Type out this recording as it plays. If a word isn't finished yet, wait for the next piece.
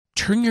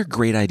Turn your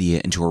great idea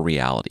into a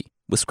reality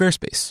with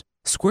Squarespace.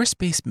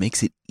 Squarespace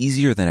makes it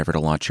easier than ever to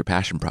launch your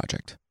passion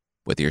project,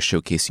 whether you're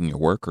showcasing your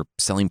work or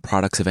selling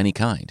products of any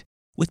kind.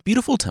 With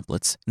beautiful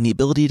templates and the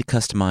ability to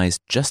customize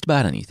just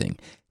about anything,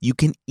 you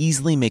can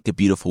easily make a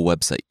beautiful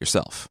website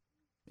yourself.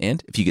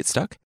 And if you get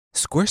stuck,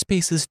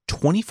 Squarespace's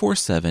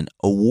 24/7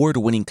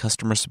 award-winning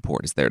customer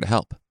support is there to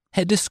help.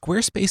 Head to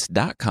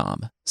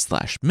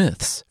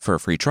squarespace.com/myths for a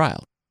free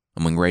trial.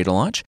 And when you're ready to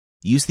launch,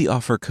 use the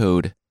offer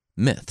code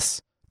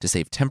MYTHS to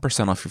save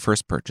 10% off your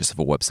first purchase of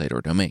a website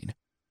or domain.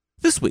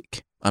 This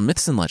week on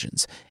Myths and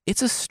Legends,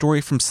 it's a story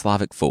from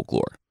Slavic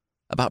folklore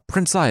about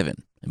Prince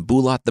Ivan and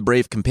Bulat the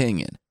Brave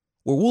Companion,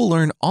 where we'll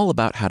learn all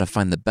about how to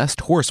find the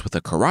best horse with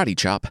a karate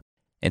chop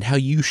and how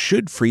you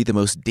should free the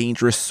most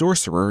dangerous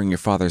sorcerer in your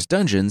father's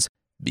dungeons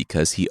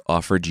because he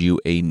offered you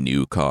a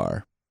new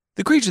car.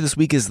 The creature this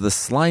week is the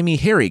slimy,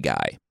 hairy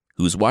guy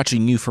who's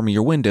watching you from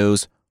your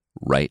windows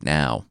right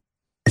now.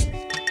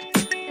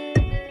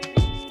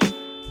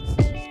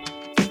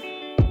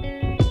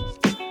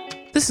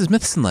 This is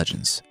Myths and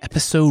Legends,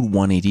 episode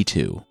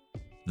 182,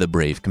 The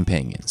Brave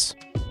Companions.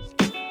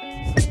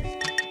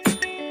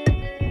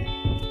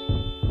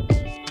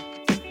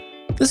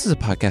 This is a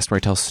podcast where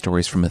I tell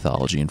stories from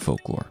mythology and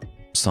folklore.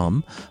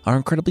 Some are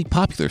incredibly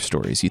popular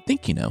stories you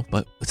think you know,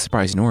 but with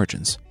surprising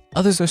origins.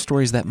 Others are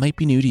stories that might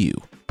be new to you,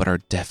 but are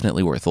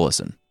definitely worth a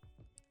listen.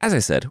 As I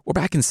said, we're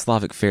back in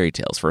Slavic fairy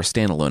tales for a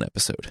standalone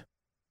episode.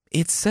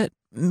 It's set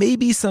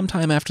maybe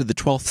sometime after the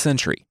 12th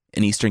century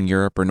in Eastern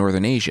Europe or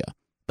Northern Asia,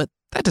 but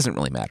that doesn't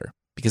really matter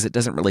because it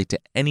doesn't relate to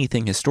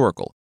anything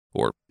historical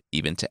or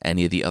even to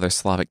any of the other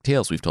Slavic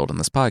tales we've told on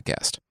this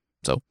podcast.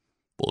 So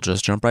we'll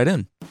just jump right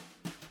in.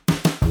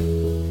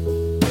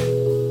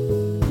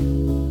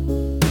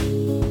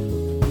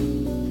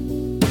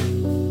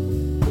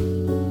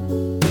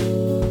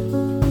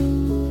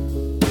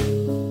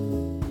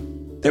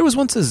 There was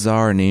once a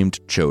Tsar named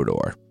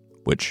Chodor,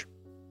 which,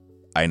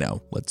 I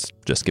know, let's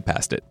just get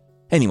past it.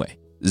 Anyway,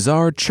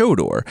 Tsar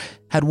Chodor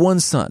had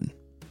one son,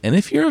 and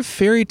if you're a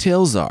fairy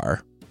tale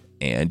Tsar,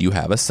 and you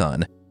have a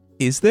son,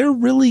 is there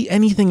really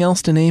anything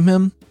else to name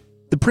him?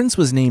 The prince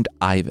was named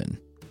Ivan,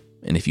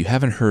 and if you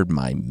haven't heard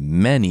my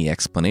many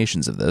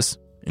explanations of this,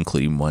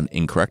 including one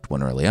incorrect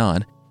one early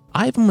on,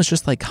 Ivan was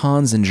just like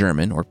Hans in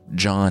German or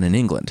John in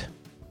England.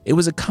 It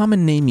was a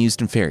common name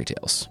used in fairy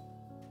tales,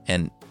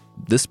 and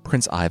this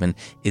Prince Ivan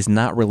is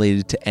not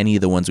related to any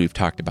of the ones we've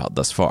talked about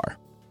thus far.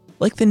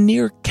 Like the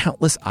near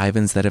countless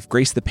Ivans that have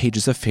graced the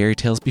pages of fairy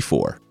tales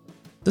before,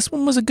 this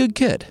one was a good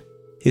kid.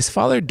 His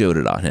father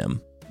doted on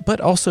him,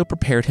 but also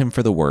prepared him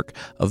for the work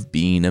of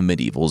being a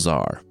medieval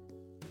Tsar.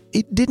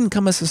 It didn't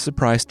come as a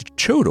surprise to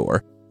Chodor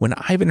when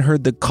Ivan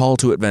heard the call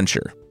to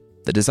adventure,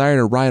 the desire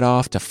to ride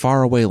off to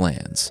faraway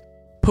lands,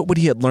 put what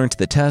he had learned to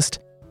the test,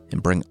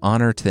 and bring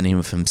honor to the name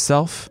of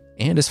himself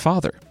and his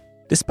father.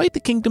 Despite the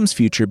kingdom's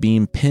future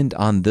being pinned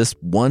on this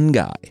one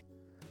guy,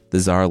 the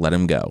Tsar let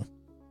him go.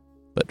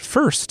 But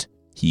first,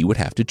 he would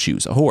have to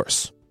choose a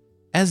horse.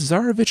 As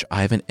Tsarevich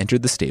Ivan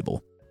entered the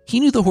stable, he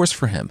knew the horse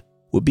for him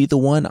would be the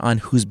one on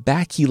whose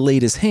back he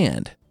laid his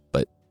hand,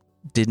 but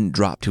didn't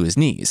drop to his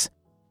knees.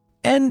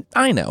 And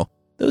I know,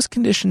 those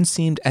conditions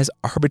seemed as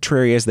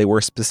arbitrary as they were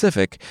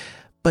specific,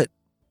 but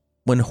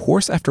when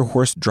horse after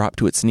horse dropped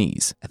to its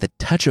knees at the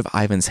touch of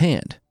Ivan's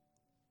hand,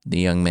 the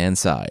young man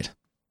sighed.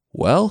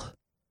 Well,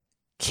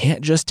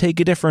 can't just take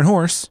a different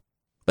horse.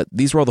 But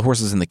these were all the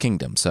horses in the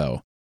kingdom,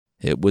 so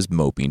it was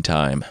moping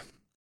time.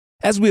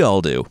 As we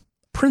all do,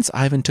 Prince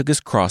Ivan took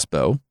his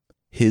crossbow,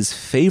 his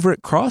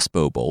favorite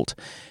crossbow bolt,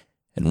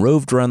 and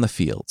roved around the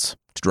fields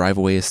to drive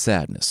away his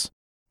sadness,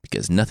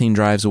 because nothing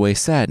drives away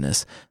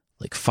sadness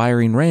like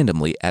firing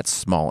randomly at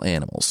small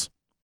animals.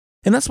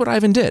 And that's what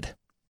Ivan did.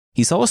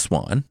 He saw a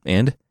swan,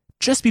 and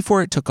just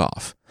before it took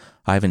off,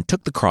 Ivan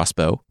took the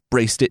crossbow,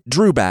 braced it,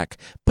 drew back,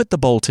 put the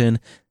bolt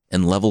in,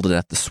 and leveled it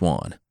at the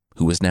swan,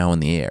 who was now in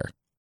the air.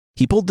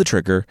 He pulled the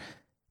trigger,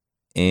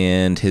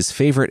 and his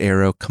favorite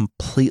arrow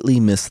completely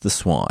missed the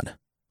swan,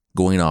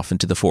 going off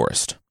into the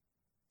forest.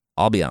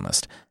 I'll be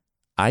honest,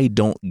 I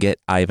don't get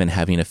Ivan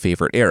having a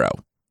favorite arrow,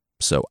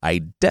 so I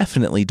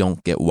definitely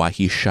don't get why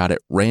he shot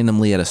it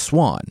randomly at a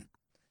swan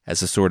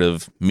as a sort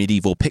of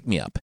medieval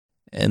pick-me-up,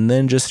 and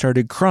then just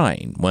started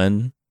crying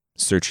when,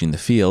 searching the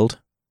field,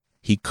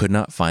 he could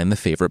not find the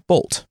favorite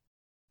bolt.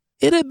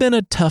 It had been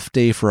a tough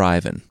day for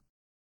Ivan.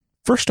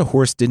 First, a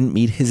horse didn't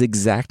meet his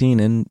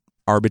exacting and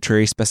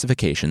arbitrary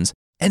specifications,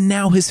 and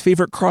now his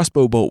favorite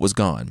crossbow bolt was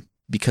gone,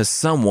 because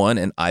someone,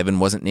 and Ivan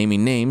wasn't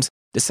naming names,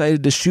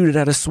 decided to shoot it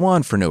at a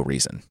swan for no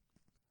reason.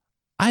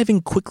 Ivan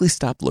quickly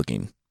stopped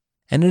looking,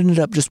 and ended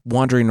up just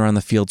wandering around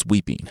the fields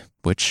weeping,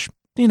 which,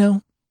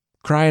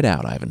 cry it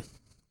out, Ivan.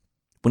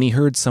 When he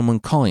heard someone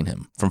calling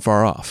him from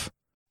far off.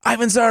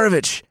 Ivan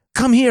Tsarevich!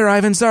 Come here,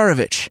 Ivan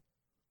Tsarevich!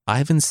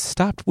 Ivan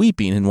stopped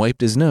weeping and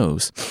wiped his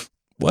nose.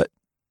 What?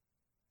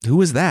 Who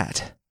was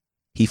that?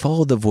 He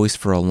followed the voice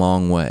for a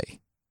long way,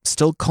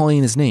 still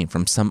calling his name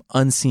from some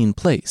unseen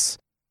place,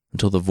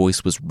 until the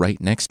voice was right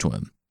next to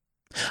him.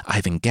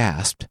 Ivan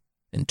gasped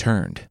and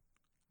turned.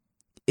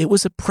 It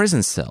was a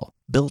prison cell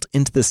built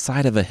into the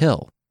side of a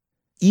hill.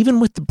 Even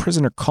with the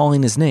prisoner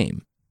calling his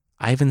name,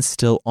 Ivan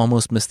still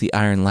almost missed the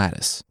iron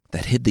lattice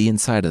that hid the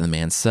inside of the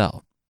man's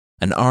cell.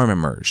 An arm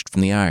emerged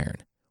from the iron,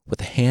 with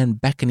a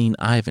hand beckoning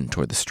Ivan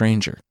toward the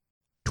stranger,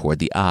 toward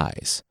the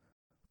eyes,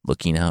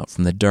 looking out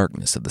from the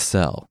darkness of the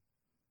cell.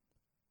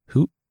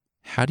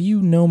 How do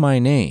you know my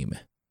name?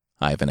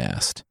 Ivan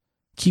asked,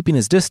 keeping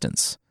his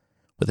distance,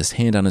 with his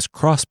hand on his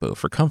crossbow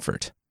for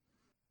comfort.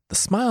 The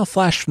smile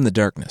flashed from the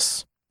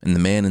darkness, and the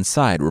man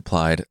inside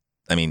replied,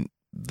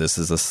 this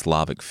is a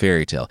Slavic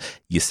fairy tale.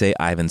 You say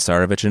Ivan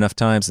Tsarevich enough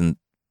times and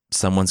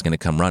someone's going to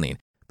come running.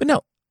 But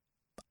no,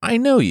 I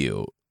know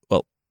you.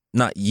 Well,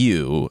 not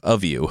you,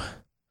 of you.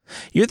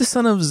 You're the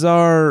son of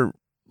Tsar...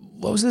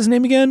 What was his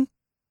name again?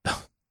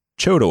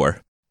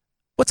 Chodor.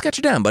 What's got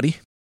you down, buddy?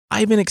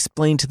 Ivan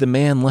explained to the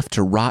man left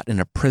to rot in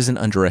a prison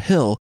under a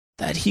hill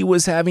that he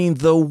was having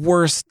the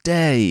worst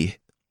day.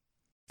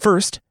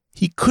 First,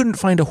 he couldn't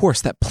find a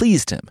horse that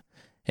pleased him,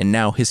 and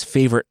now his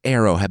favorite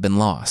arrow had been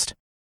lost.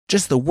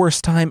 Just the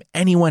worst time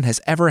anyone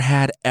has ever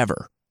had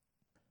ever.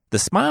 The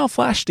smile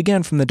flashed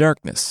again from the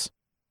darkness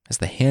as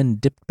the hand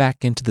dipped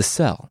back into the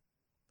cell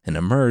and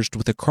emerged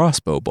with a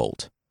crossbow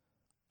bolt.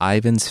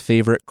 Ivan's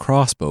favorite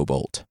crossbow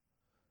bolt.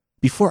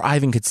 Before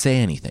Ivan could say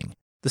anything,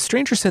 the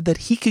stranger said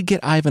that he could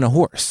get Ivan a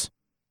horse,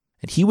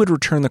 and he would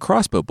return the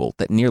crossbow bolt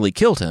that nearly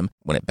killed him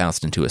when it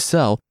bounced into his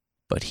cell,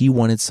 but he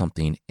wanted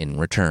something in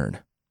return.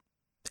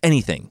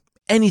 Anything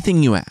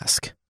you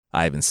ask,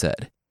 Ivan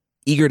said,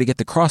 eager to get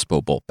the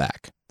crossbow bolt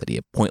back that he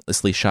had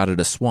pointlessly shot at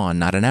a swan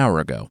not an hour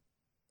ago.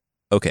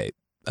 Okay,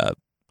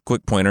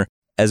 quick pointer.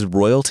 As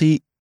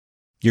royalty,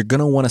 you're going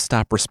to want to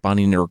stop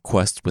responding to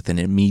requests with an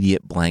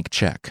immediate blank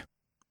check.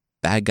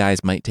 Bad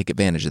guys might take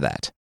advantage of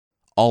that.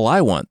 All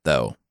I want,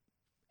 though,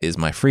 is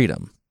my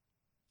freedom.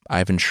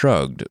 Ivan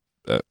shrugged.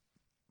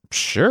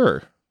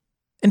 Sure.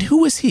 And who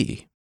was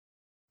he?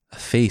 A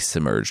face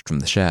emerged from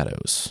the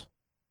shadows,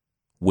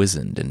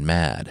 wizened and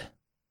mad.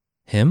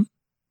 Him?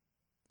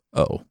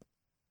 Oh,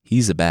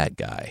 he's a bad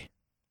guy.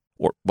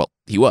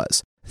 He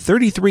was.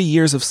 33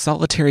 years of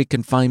solitary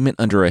confinement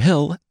under a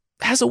hill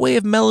has a way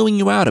of mellowing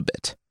you out a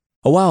bit.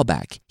 A while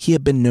back, he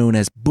had been known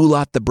as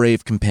Bulat the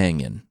Brave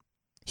Companion.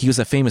 He was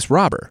a famous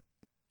robber.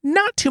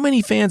 Not too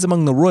many fans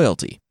among the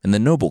royalty and the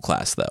noble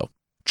class, though.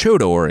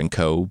 Chodor and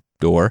co.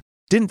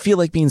 didn't feel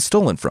like being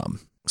stolen from,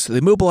 so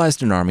they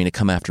mobilized an army to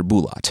come after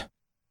Bulat.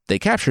 They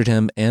captured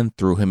him and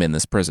threw him in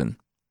this prison.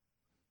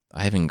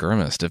 Ivan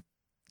grimaced. If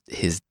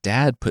his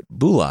dad put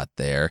Bulat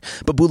there,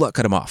 but Bulat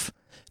cut him off.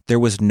 There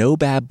was no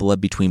bad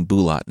blood between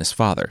Bulat and his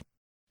father.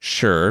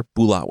 Sure,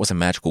 Bulat was a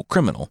magical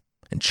criminal,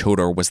 and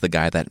Chodor was the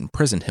guy that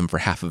imprisoned him for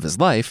half of his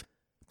life,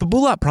 but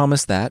Bulat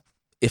promised that,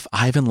 if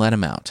Ivan let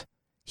him out,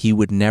 he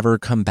would never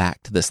come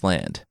back to this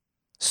land.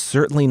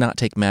 Certainly not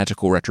take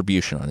magical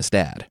retribution on his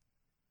dad.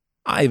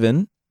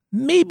 Ivan,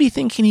 maybe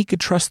thinking he could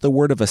trust the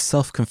word of a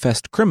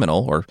self-confessed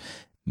criminal, or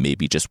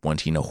maybe just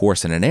wanting a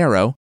horse and an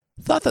arrow,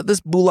 thought that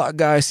this Bulat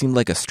guy seemed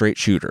like a straight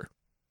shooter.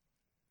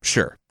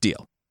 Sure,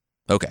 deal.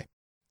 Okay,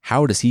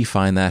 how does he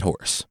find that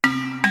horse?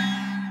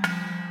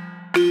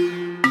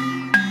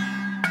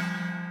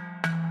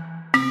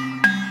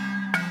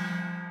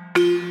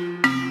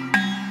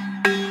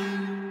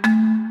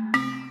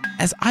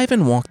 As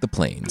Ivan walked the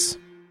plains,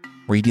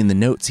 reading the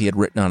notes he had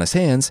written on his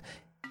hands,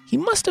 he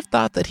must have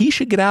thought that he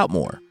should get out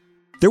more.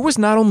 There was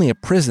not only a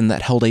prison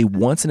that held a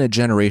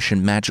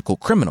once-in-a-generation magical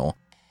criminal,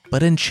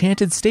 but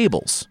enchanted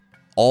stables,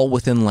 all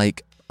within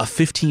like a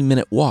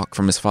 15-minute walk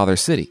from his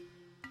father's city.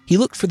 He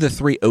looked for the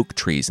 3 oak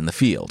trees in the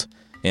field,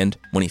 and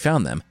when he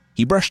found them,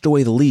 he brushed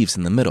away the leaves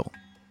in the middle,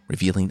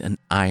 revealing an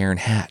iron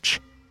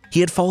hatch. He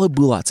had followed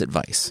Bulat's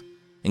advice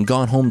and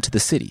gone home to the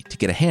city to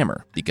get a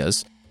hammer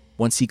because,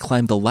 once he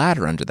climbed the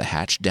ladder under the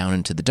hatch down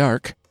into the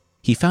dark,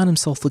 he found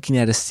himself looking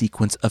at a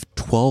sequence of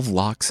 12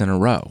 locks in a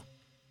row.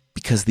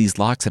 Because these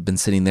locks had been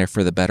sitting there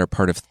for the better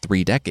part of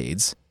 3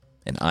 decades,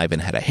 and Ivan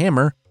had a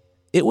hammer,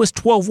 it was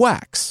 12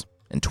 whacks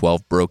and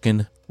 12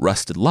 broken,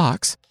 rusted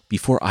locks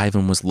before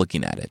Ivan was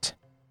looking at it.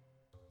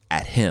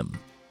 At him.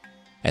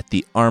 At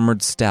the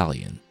armored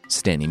stallion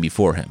standing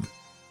before him.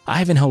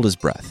 Ivan held his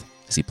breath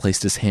as he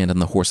placed his hand on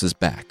the horse's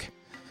back.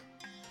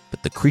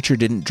 But the creature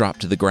didn't drop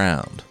to the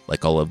ground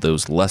like all of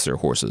those lesser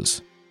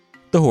horses.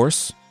 The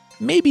horse,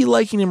 maybe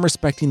liking and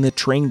respecting the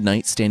trained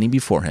knight standing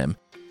before him,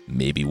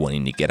 maybe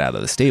wanting to get out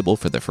of the stable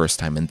for the first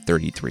time in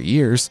 33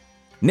 years,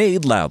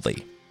 neighed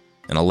loudly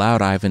and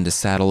allowed Ivan to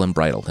saddle and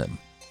bridle him.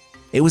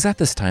 It was at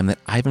this time that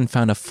Ivan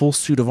found a full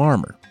suit of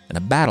armor and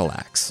a battle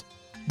axe.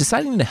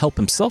 Deciding to help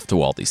himself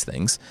to all these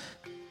things,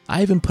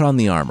 Ivan put on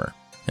the armor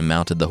and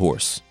mounted the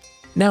horse.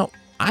 Now,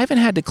 Ivan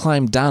had to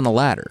climb down a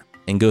ladder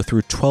and go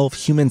through 12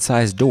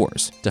 human-sized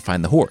doors to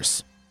find the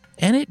horse.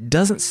 And it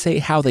doesn't say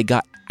how they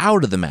got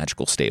out of the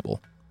magical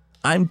stable.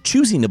 I'm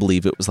choosing to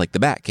believe it was like the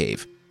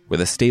Batcave, where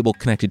the stable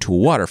connected to a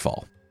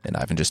waterfall, and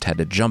Ivan just had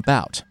to jump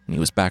out, and he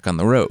was back on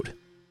the road.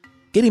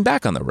 Getting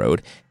back on the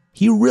road,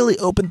 he really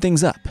opened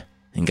things up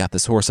and got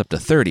this horse up to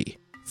 30,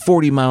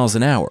 40 miles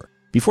an hour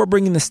before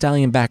bringing the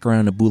stallion back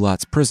around to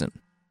Bulat's prison.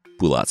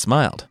 Bulat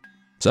smiled.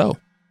 So,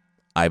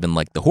 Ivan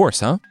liked the horse,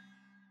 huh?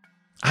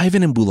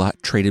 Ivan and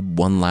Bulat traded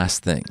one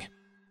last thing.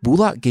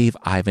 Bulat gave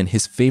Ivan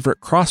his favorite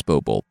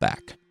crossbow bolt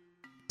back,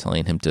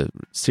 telling him to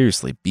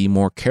seriously be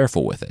more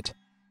careful with it.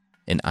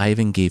 And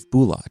Ivan gave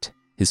Bulat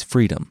his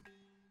freedom.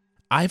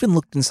 Ivan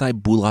looked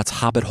inside Bulat's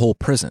hobbit hole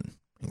prison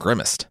and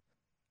grimaced.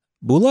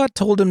 Bulat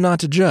told him not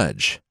to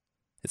judge.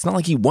 It's not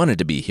like he wanted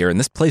to be here, and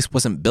this place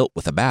wasn't built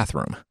with a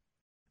bathroom.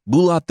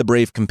 Bulat, the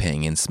brave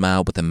companion,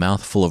 smiled with a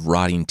mouthful of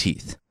rotting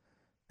teeth.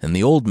 And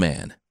the old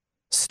man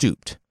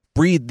stooped,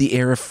 breathed the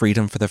air of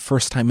freedom for the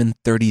first time in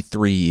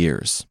 33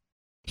 years.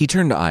 He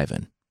turned to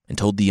Ivan and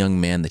told the young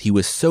man that he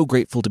was so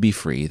grateful to be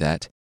free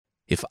that,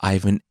 if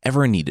Ivan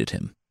ever needed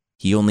him,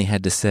 he only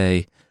had to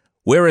say,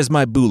 "Where is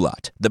my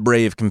Bulat, the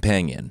brave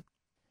companion?"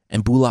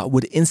 And Bulat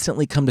would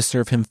instantly come to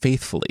serve him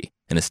faithfully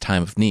in his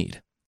time of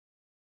need.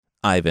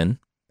 Ivan,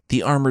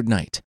 the armored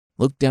knight,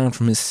 looked down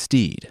from his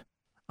steed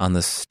on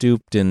the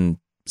stooped and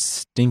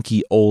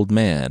stinky old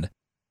man.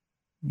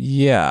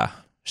 "Yeah,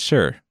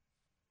 sure.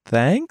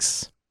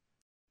 Thanks?"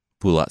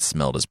 Bulat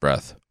smelled his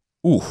breath.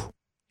 Ooh,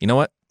 you know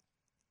what?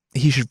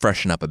 He should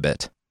freshen up a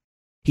bit.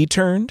 He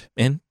turned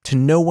and, to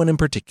no one in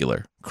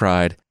particular,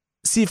 cried,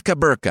 "Sivka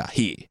Burka,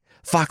 he,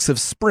 fox of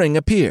spring,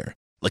 appear.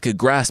 Like a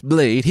grass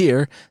blade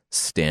here,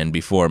 stand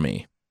before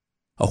me."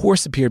 A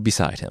horse appeared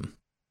beside him,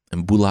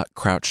 and Bulat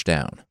crouched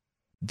down.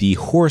 The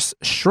horse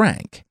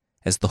shrank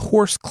as the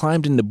horse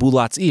climbed into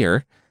Bulat's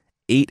ear,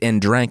 ate and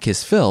drank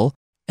his fill,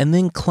 and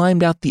then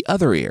climbed out the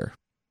other ear.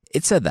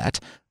 It said that,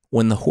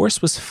 when the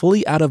horse was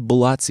fully out of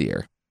Bulat's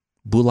ear,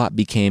 Bulat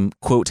became,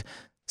 quote,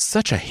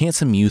 "such a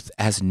handsome youth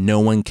as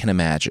no one can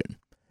imagine.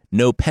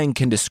 No pen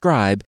can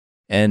describe,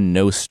 and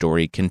no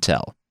story can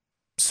tell."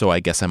 So I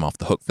guess I'm off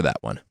the hook for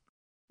that one.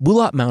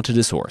 Bulat mounted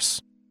his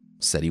horse,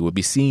 said he would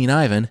be seeing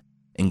Ivan,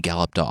 and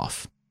galloped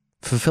off,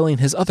 fulfilling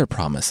his other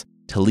promise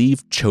to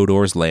leave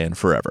Chodor's land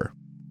forever.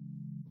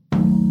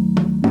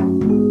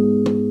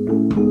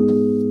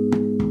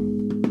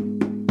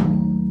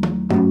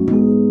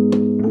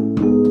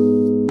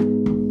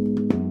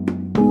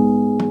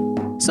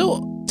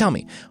 So, tell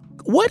me,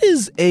 what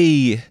is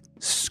a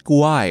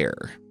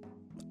squire?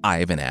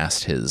 Ivan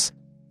asked his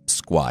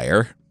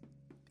squire.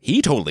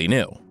 He totally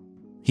knew.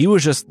 He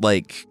was just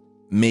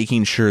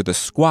making sure the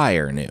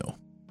squire knew.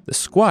 The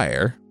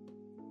squire,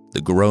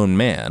 the grown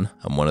man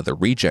on one of the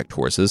reject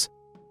horses,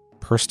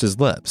 pursed his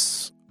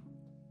lips.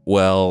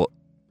 Well,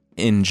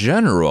 in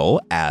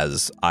general,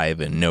 as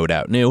Ivan no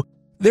doubt knew,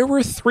 there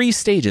were 3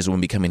 stages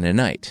when becoming a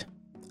knight: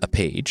 a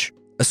page,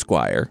 a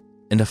squire,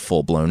 and a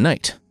full-blown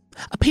knight.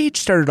 A page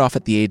started off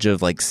at the age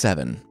of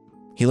 7.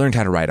 He learned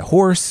how to ride a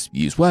horse,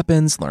 use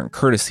weapons, learn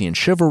courtesy and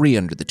chivalry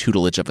under the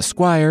tutelage of a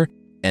squire,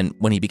 and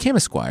when he became a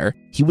squire,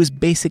 he was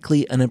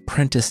basically an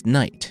apprentice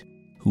knight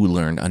who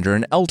learned under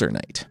an elder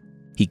knight.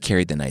 He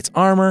carried the knight's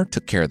armor,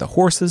 took care of the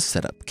horses,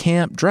 set up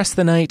camp, dressed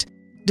the knight,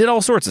 did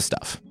all sorts of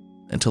stuff,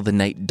 until the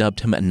knight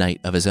dubbed him a knight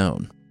of his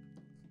own.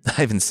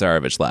 Ivan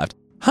Tsarevich laughed.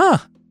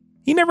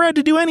 He never had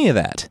to do any of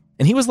that,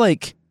 and he was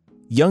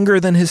younger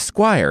than his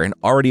squire and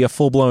already a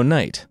full-blown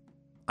knight.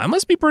 I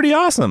must be pretty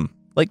awesome.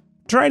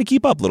 Try to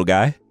keep up, little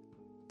guy.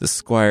 The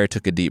squire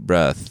took a deep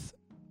breath.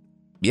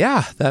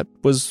 Yeah, that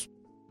was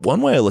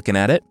one way of looking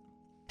at it.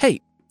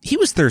 Hey, he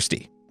was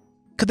thirsty.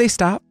 Could they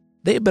stop?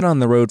 They had been on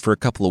the road for a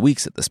couple of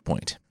weeks at this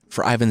point,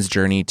 for Ivan's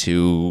journey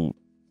to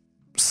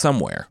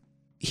somewhere.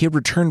 He had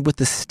returned with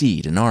the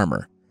steed and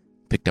armor,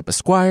 picked up a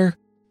squire,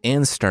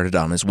 and started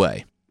on his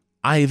way.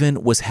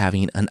 Ivan was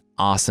having an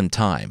awesome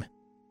time,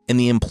 and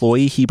the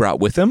employee he brought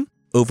with him,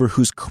 over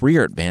whose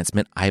career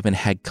advancement Ivan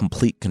had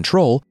complete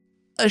control,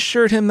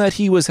 assured him that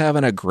he was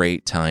having a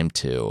great time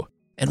too.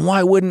 And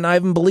why wouldn't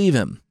Ivan believe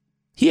him?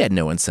 He had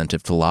no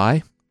incentive to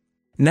lie.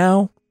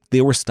 Now,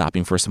 they were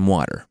stopping for some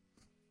water.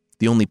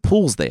 The only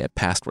pools they had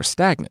passed were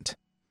stagnant.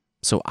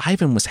 So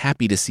Ivan was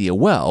happy to see a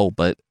well,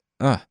 but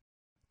there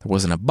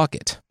wasn't a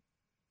bucket.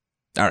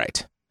 All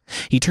right.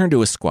 He turned to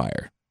his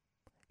squire.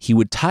 He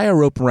would tie a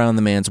rope around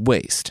the man's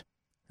waist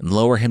and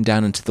lower him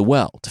down into the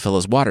well to fill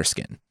his water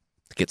skin,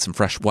 to get some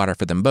fresh water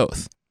for them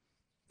both.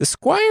 The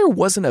squire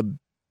wasn't a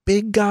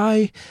big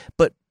guy,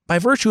 but by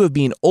virtue of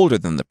being older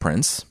than the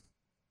prince,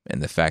 and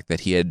the fact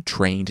that he had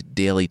trained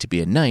daily to be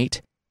a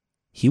knight,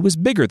 he was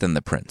bigger than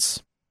the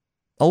prince.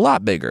 A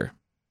lot bigger.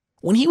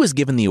 When he was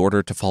given the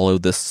order to follow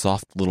this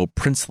soft little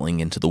princeling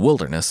into the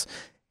wilderness,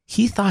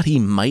 he thought he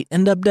might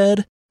end up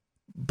dead,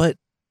 but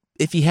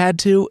if he had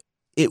to,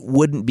 it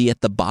wouldn't be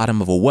at the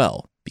bottom of a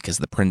well, because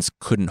the prince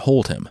couldn't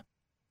hold him.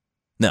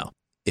 No,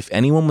 if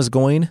anyone was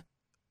going,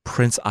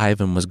 Prince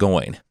Ivan was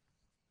going.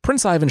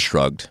 Prince Ivan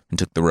shrugged and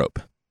took the rope,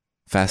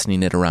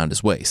 fastening it around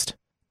his waist.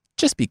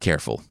 Just be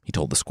careful, he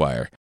told the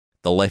squire.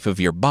 The life of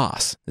your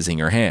boss is in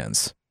your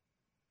hands.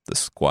 The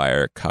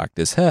squire cocked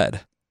his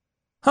head.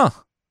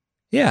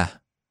 Yeah.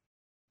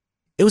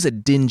 It was a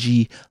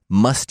dingy,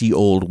 musty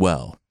old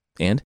well,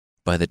 and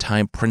by the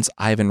time Prince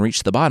Ivan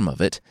reached the bottom of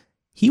it,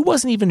 he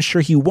wasn't even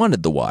sure he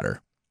wanted the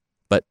water.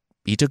 But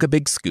he took a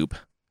big scoop,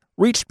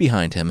 reached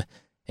behind him,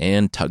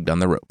 and tugged on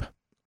the rope.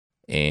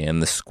 And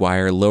the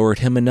squire lowered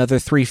him another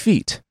 3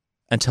 feet,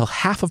 until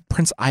half of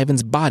Prince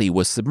Ivan's body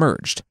was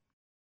submerged.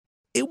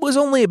 It was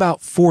only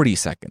about 40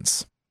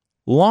 seconds,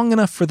 long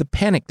enough for the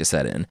panic to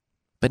set in,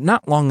 but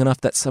not long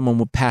enough that someone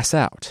would pass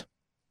out.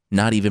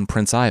 Not even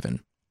Prince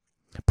Ivan.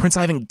 Prince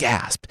Ivan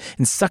gasped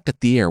and sucked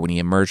at the air when he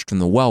emerged from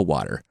the well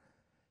water.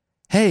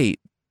 "Hey,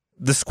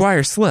 the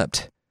squire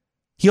slipped.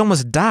 He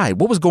almost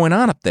died. What was going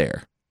on up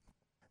there?"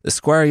 The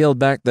squire yelled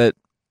back that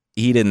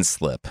he didn't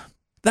slip.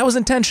 That was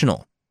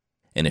intentional.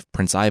 And if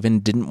Prince Ivan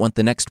didn't want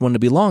the next one to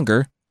be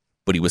longer,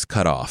 but he was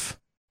cut off.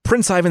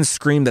 Prince Ivan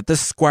screamed that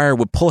this squire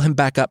would pull him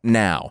back up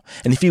now,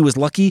 and if he was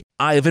lucky,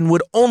 Ivan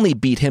would only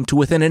beat him to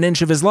within an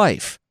inch of his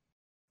life.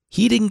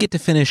 He didn't get to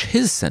finish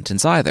his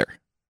sentence either.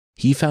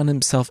 He found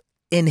himself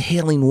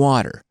inhaling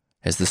water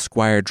as the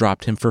squire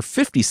dropped him for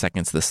 50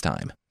 seconds this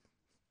time.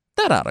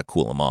 That ought to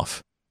cool him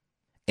off.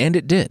 And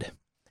it did.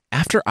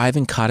 After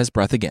Ivan caught his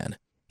breath again,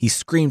 he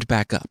screamed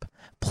back up,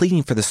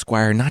 pleading for the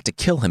squire not to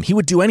kill him. He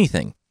would do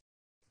anything.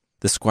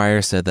 The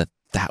squire said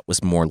that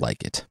was more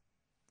like it.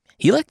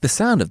 He liked the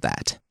sound of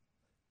that.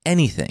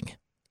 Anything.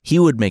 He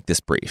would make this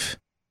brief.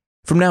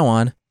 From now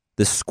on,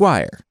 the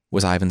squire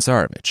was Ivan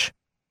Tsarevich,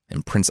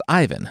 and Prince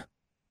Ivan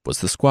was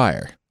the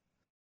squire.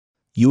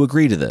 "You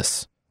agree to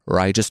this, or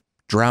I just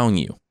drown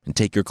you and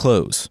take your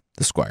clothes,"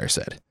 the squire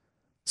said.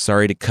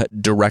 "Sorry to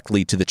cut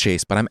directly to the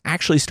chase, but I'm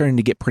actually starting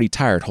to get pretty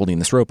tired holding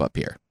this rope up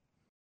here."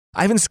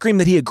 Ivan screamed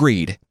that he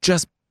agreed.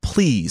 Just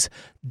please,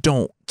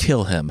 don't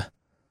kill him.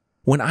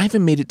 When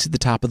Ivan made it to the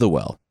top of the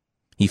well,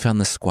 he found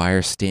the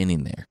squire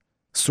standing there,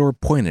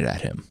 sword pointed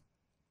at him.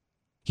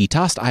 He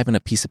tossed Ivan a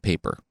piece of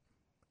paper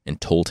and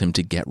told him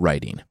to get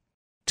writing.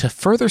 To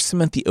further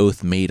cement the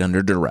oath made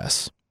under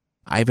duress,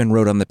 Ivan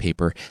wrote on the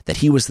paper that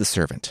he was the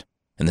servant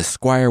and the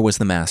squire was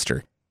the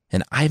master,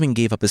 and Ivan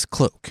gave up his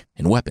cloak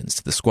and weapons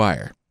to the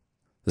squire.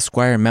 The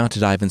squire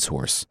mounted Ivan's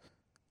horse,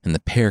 and the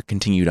pair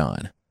continued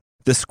on.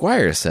 The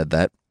squire said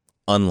that,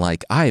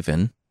 unlike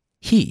Ivan,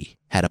 he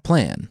had a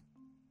plan.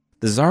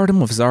 The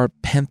Tsardom of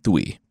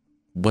Tsar-Panthui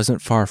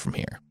wasn't far from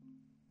here.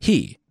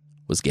 He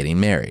was getting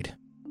married.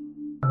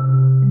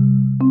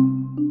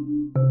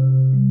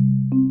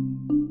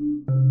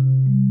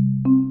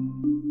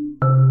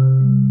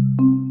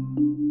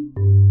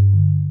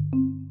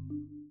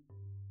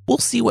 We'll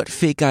see what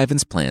fake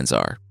Ivan's plans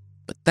are,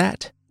 but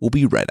that will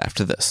be right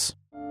after this.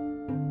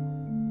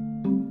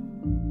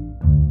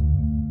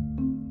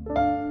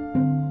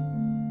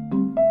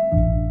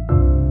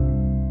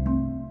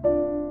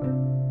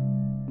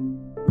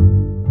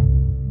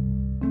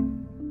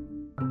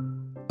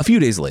 A few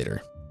days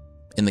later,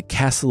 in the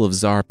castle of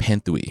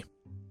Tsar-Panthui,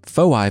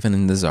 Foe Ivan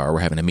and the Tsar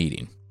were having a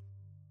meeting.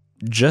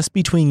 "Just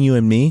between you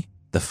and me,"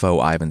 the Foe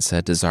Ivan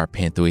said to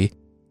Tsar-Panthui,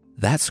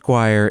 "that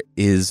squire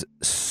is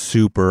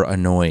super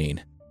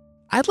annoying.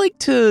 I'd like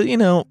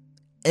to,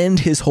 end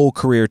his whole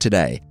career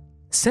today.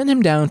 Send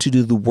him down to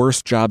do the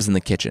worst jobs in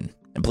the kitchen.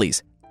 And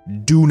please,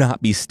 do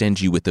not be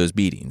stingy with those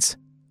beatings.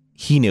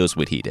 He knows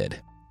what he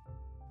did."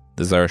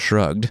 The Tsar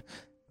shrugged,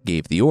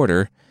 gave the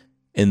order,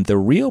 and the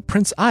real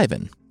Prince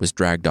Ivan was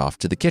dragged off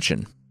to the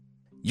kitchen.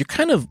 "You're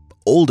kind of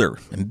older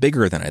and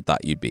bigger than I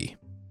thought you'd be,"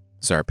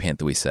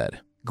 Tsar-Panthui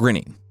said,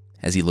 grinning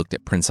as he looked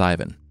at Prince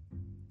Ivan.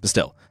 "But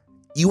still,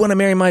 you want to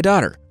marry my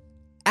daughter?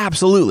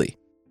 Absolutely.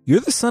 You're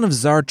the son of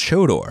Tsar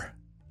Chodor.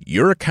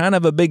 You're kind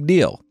of a big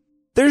deal.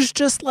 There's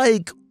just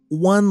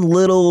one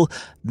little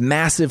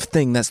massive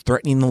thing that's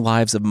threatening the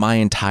lives of my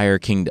entire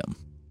kingdom."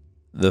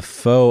 The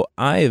Foe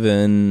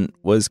Ivan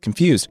was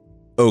confused.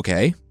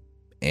 "Okay,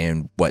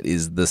 and what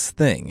is this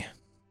thing?"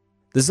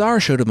 The Tsar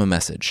showed him a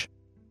message.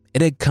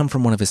 It had come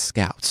from one of his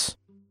scouts.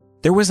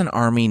 There was an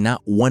army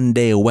not one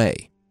day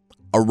away,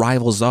 a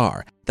rival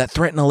Tsar that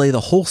threatened to lay the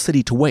whole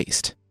city to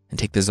waste and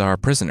take the Tsar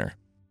prisoner.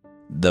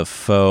 The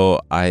Foe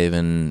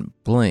Ivan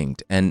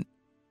blinked, and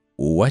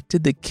what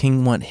did the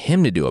king want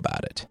him to do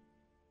about it?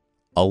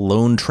 A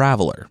lone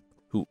traveler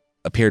who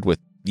appeared with,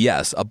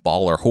 yes, a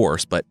baller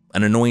horse, but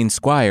an annoying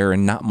squire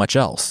and not much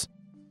else.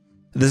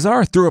 The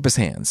Tsar threw up his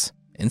hands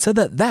and said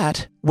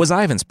that was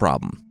Ivan's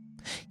problem.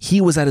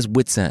 He was at his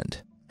wit's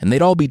end, and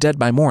they'd all be dead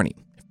by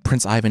morning if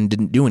Prince Ivan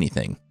didn't do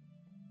anything.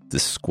 The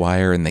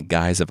squire in the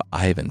guise of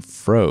Ivan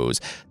froze.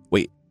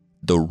 Wait,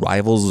 the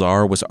rival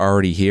Tsar was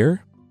already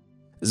here?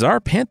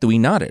 Tsar-Panthui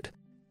nodded.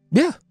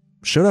 Yeah,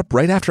 showed up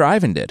right after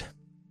Ivan did.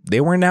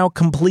 They were now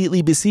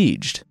completely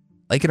besieged.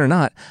 Like it or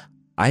not,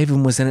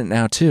 Ivan was in it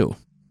now too.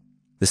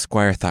 The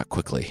squire thought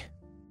quickly.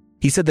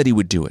 He said that he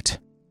would do it,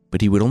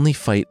 but he would only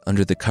fight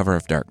under the cover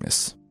of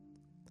darkness.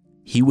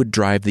 He would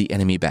drive the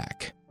enemy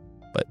back.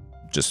 But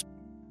just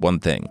one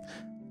thing.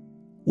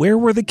 Where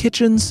were the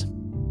kitchens?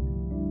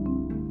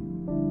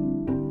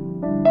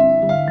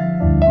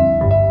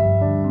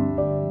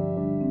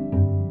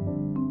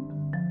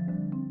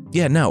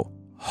 Yeah, no,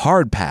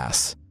 hard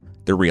pass,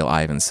 the real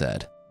Ivan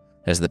said,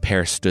 as the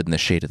pair stood in the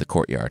shade of the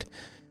courtyard.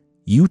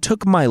 You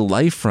took my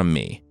life from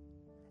me.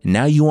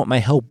 Now you want my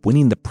help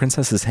winning the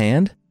princess's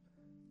hand?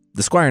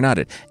 The squire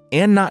nodded.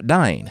 And not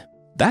dying.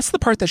 That's the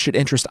part that should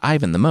interest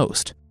Ivan the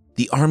most.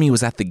 The army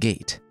was at the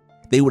gate.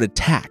 They would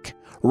attack,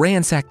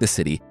 ransack the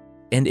city,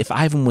 and if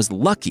Ivan was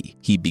lucky,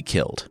 he'd be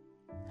killed.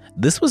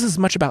 This was as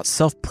much about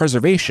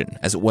self-preservation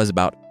as it was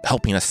about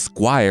helping a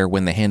squire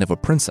win the hand of a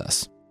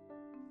princess.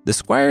 The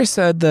squire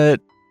said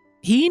that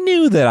he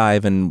knew that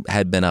Ivan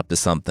had been up to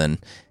something.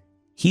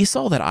 He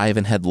saw that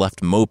Ivan had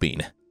left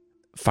moping,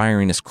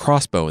 firing his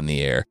crossbow in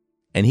the air,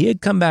 and he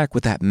had come back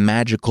with that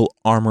magical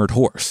armored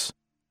horse.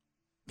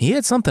 He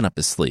had something up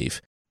his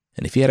sleeve,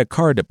 and if he had a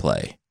card to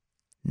play,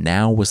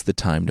 now was the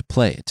time to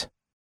play it.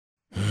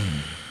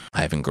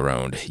 Ivan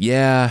groaned.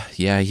 Yeah,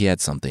 he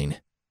had something.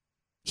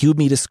 He would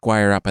meet a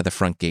squire out by the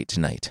front gate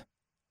tonight.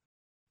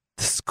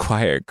 The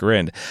squire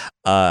grinned.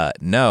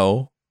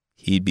 No.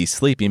 He'd be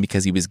sleeping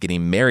because he was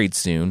getting married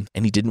soon,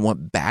 and he didn't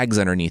want bags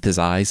underneath his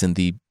eyes and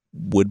the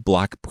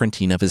woodblock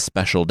printing of his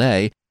special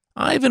day.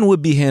 Ivan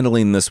would be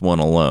handling this one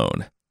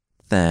alone.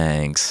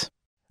 Thanks.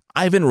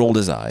 Ivan rolled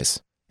his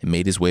eyes and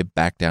made his way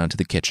back down to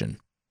the kitchen.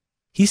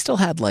 He still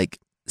had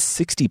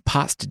 60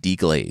 pots to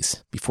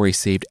deglaze before he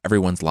saved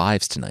everyone's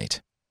lives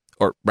tonight.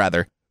 Or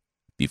rather,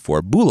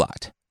 before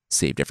Bulat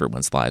saved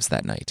everyone's lives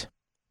that night.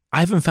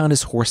 Ivan found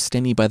his horse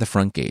standing by the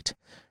front gate,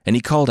 and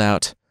he called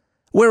out,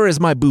 "Where is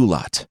my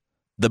Bulat,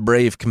 the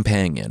brave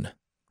companion?"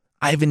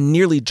 Ivan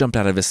nearly jumped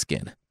out of his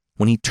skin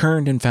when he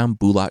turned and found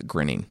Bulat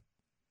grinning.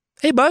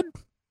 "Hey, bud,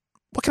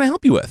 what can I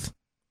help you with?"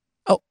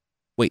 "Oh,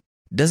 wait,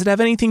 does it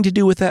have anything to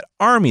do with that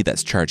army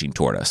that's charging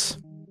toward us?"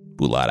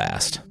 Bulat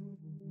asked.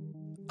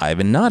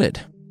 Ivan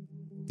nodded.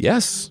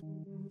 Yes,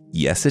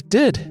 it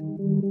did.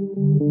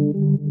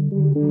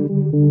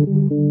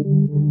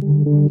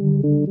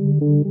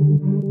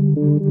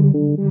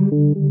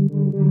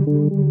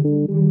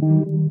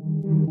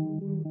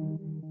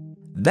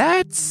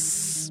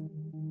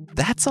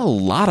 That's a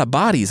lot of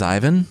bodies,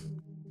 Ivan,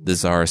 the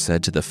Tsar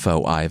said to the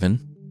foe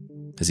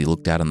Ivan as he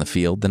looked out on the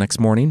field the next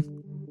morning.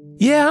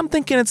 "Yeah, I'm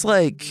thinking it's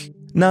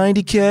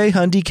 90K,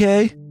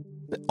 100K,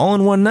 all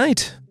in one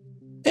night.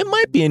 It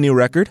might be a new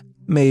record,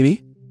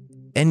 maybe.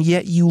 And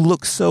yet you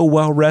look so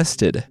well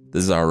rested,"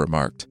 the Tsar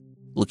remarked,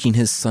 looking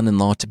his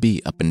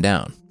son-in-law-to-be up and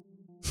down.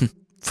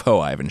 Foe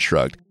Ivan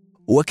shrugged.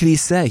 What could he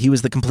say? He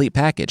was the complete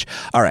package.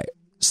 All right,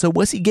 so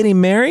was he getting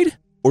married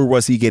or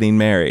was he getting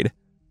married?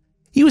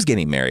 He was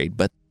getting married,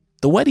 but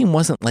the wedding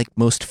wasn't like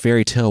most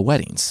fairy tale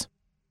weddings.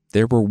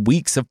 There were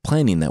weeks of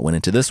planning that went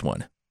into this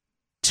one.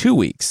 2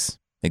 weeks,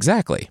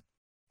 exactly.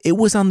 It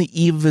was on the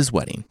eve of his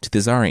wedding to the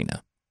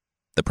Tsarina,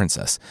 the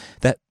princess,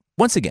 that,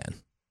 once again,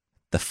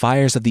 the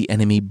fires of the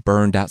enemy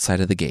burned outside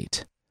of the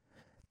gate.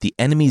 The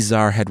enemy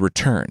Tsar had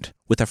returned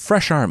with a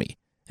fresh army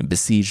and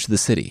besieged the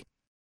city.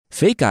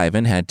 Fake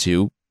Ivan had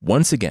to,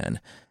 once again,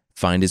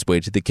 find his way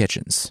to the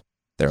kitchens.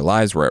 Their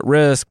lives were at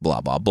risk, blah,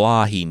 blah,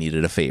 blah. He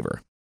needed a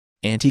favor.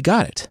 And he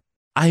got it.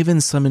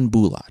 Ivan summoned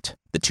Bulat.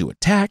 The two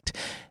attacked,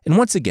 and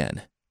once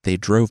again, they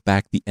drove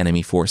back the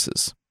enemy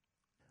forces.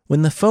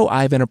 When the foe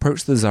Ivan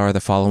approached the Tsar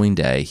the following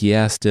day, he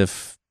asked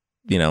if,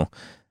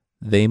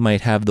 they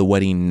might have the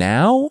wedding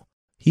now?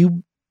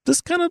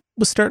 This kind of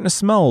was starting to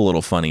smell a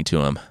little funny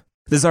to him.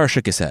 The Tsar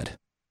shook his head.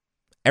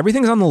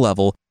 Everything's on the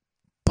level,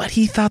 but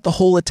he thought the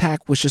whole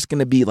attack was just going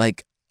to be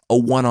like a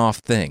one-off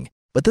thing.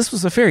 But this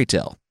was a fairy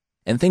tale,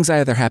 and things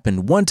either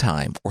happened one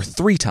time or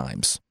 3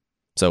 times.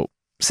 So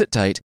sit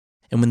tight,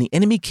 and when the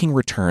enemy king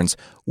returns,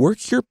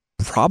 work your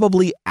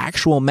probably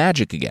actual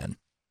magic again.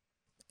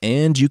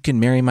 And you can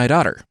marry my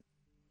daughter.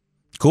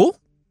 Cool?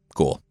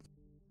 Cool.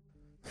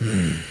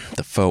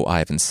 The foe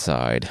Ivan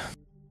sighed.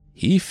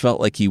 He felt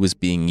like he was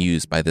being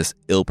used by this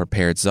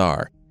ill-prepared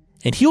Tsar,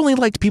 and he only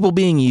liked people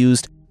being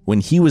used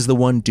when he was the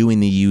one doing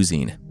the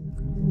using.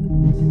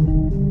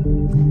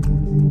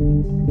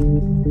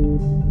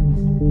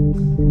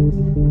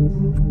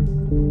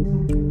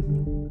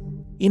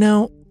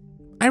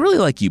 I really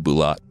like you,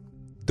 Bulat,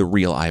 the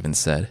real Ivan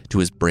said to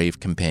his brave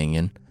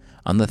companion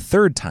on the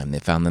 3rd time they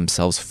found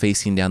themselves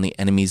facing down the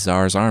enemy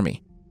Tsar's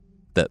army.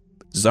 The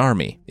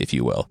Tsarmy, if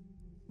you will.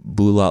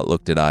 Bulat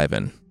looked at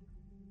Ivan.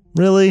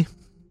 Really?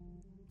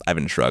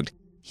 Ivan shrugged.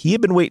 He had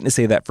been waiting to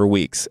say that for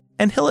weeks,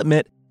 and he'll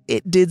admit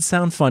it did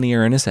sound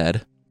funnier in his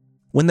head.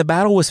 When the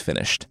battle was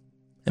finished,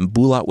 and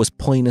Bulat was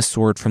pulling a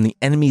sword from the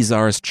enemy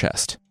Tsar's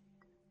chest,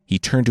 he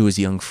turned to his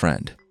young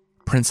friend,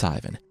 Prince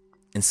Ivan,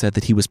 and said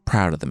that he was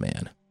proud of the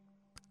man.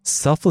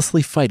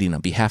 Selflessly fighting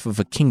on behalf of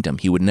a kingdom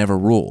he would never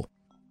rule,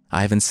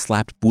 Ivan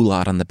slapped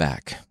Bulat on the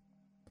back.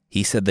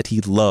 He said that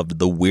he loved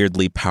the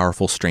weirdly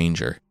powerful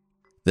stranger.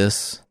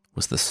 This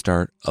was the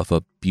start of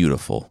a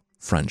beautiful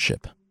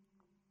friendship.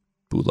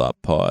 Bulat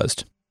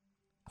paused.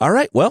 All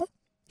right, well,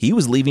 he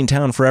was leaving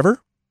town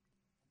forever.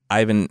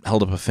 Ivan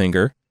held up a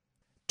finger,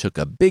 took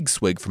a big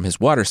swig from his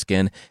water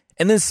skin,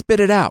 and then spit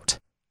it out.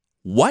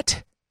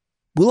 What?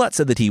 Bulat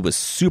said that he was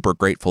super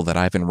grateful that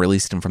Ivan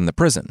released him from the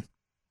prison.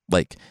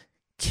 Like,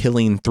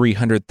 killing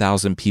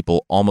 300,000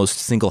 people almost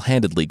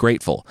single-handedly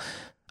grateful.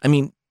 I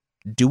mean,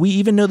 do we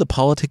even know the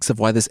politics of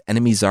why this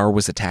enemy Tsar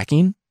was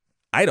attacking?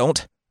 I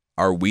don't.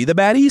 Are we the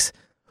baddies?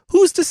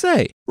 Who's to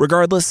say?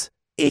 Regardless,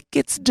 it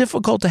gets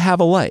difficult to have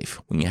a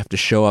life when you have to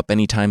show up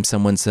anytime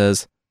someone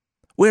says,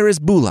 "Where is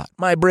Bulat,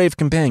 my brave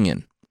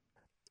companion?"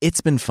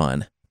 It's been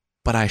fun,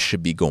 but I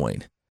should be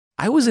going.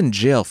 I was in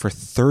jail for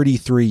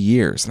 33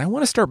 years and I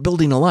want to start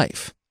building a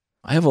life.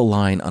 I have a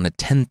line on a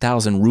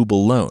 10,000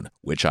 ruble loan,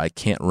 which I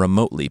can't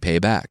remotely pay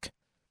back.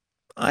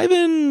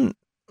 Ivan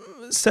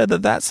said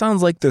that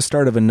sounds like the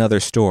start of another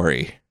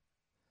story.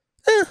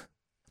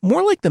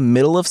 More like the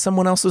middle of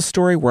someone else's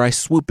story where I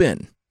swoop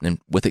in and,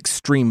 with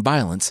extreme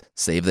violence,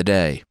 save the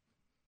day.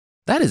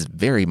 That is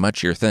very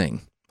much your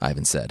thing,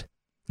 Ivan said,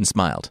 and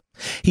smiled.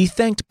 He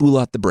thanked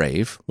Bulat the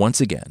Brave, once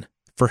again,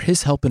 for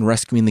his help in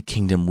rescuing the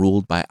kingdom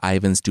ruled by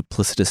Ivan's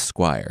duplicitous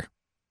squire.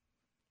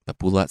 But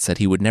Bulat said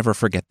he would never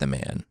forget the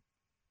man.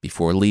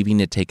 Before leaving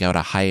to take out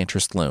a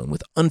high-interest loan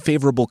with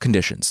unfavorable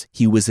conditions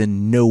he was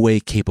in no way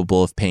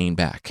capable of paying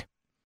back.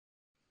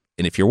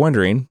 And if you're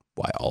wondering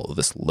why all of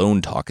this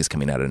loan talk is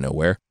coming out of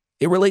nowhere,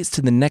 it relates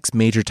to the next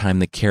major time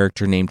the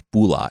character named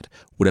Bulat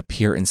would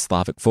appear in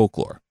Slavic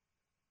folklore.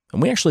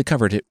 And we actually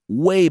covered it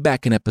way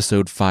back in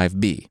episode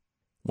 5b,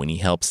 when he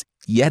helps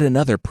yet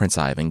another Prince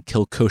Ivan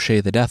kill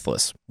Koschei the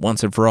Deathless,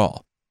 once and for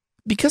all.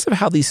 Because of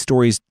how these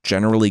stories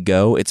generally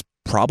go, it's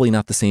probably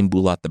not the same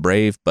Bulat the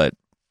Brave, but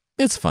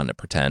it's fun to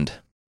pretend.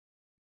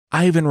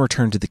 Ivan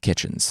returned to the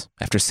kitchens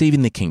after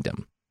saving the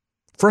kingdom,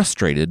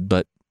 frustrated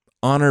but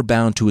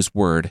honor-bound to his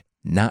word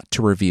not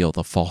to reveal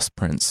the false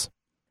prince.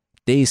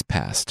 Days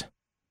passed,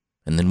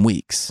 and then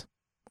weeks,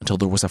 until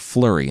there was a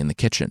flurry in the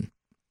kitchen.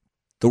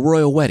 The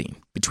royal wedding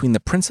between the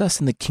princess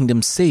and the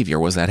kingdom's savior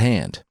was at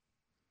hand.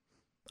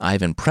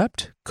 Ivan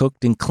prepped,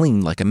 cooked, and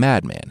cleaned like a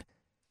madman,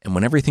 and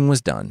when everything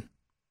was done,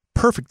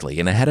 perfectly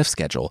and ahead of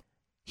schedule,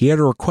 he had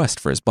a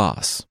request for his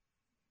boss,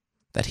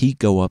 that he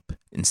go up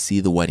and see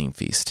the wedding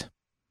feast.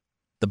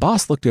 The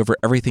boss looked over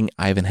everything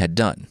Ivan had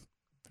done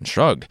and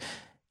shrugged.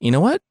 You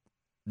know what?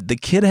 The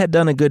kid had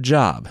done a good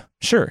job.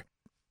 Sure,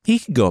 he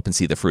could go up and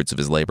see the fruits of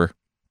his labor.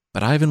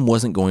 But Ivan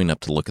wasn't going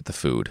up to look at the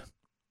food.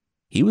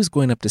 He was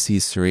going up to see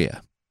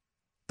Surya,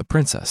 the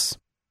princess.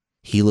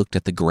 He looked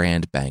at the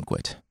grand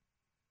banquet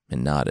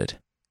and nodded.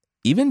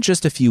 Even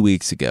just a few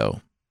weeks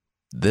ago,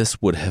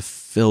 this would have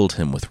filled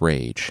him with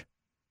rage.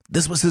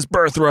 This was his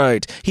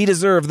birthright. He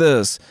deserved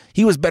this.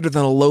 He was better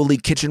than a lowly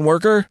kitchen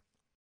worker.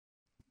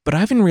 But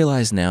Ivan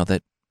realized now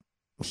that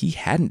he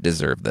hadn't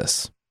deserved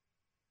this.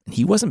 And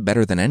he wasn't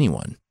better than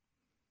anyone.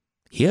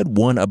 He had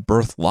won a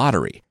birth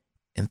lottery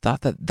and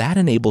thought that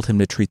enabled him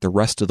to treat the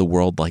rest of the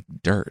world like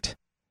dirt.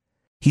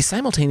 He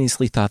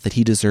simultaneously thought that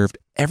he deserved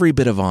every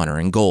bit of honor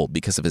and gold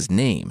because of his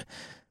name,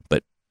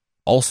 but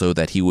also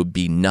that he would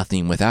be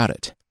nothing without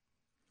it.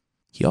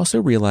 He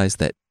also realized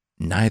that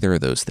neither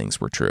of those things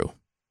were true.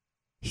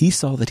 He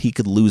saw that he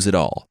could lose it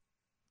all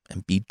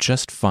and be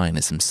just fine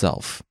as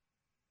himself,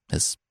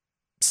 as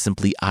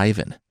simply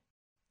Ivan.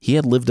 He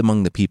had lived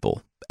among the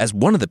people, as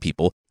one of the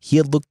people he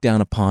had looked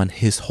down upon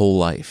his whole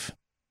life.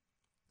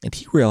 And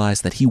he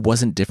realized that he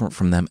wasn't different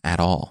from them at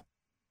all.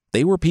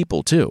 They were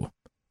people too,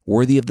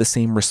 worthy of the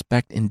same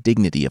respect and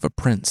dignity of a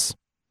prince.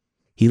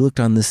 He looked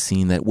on this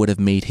scene that would have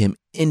made him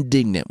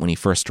indignant when he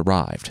first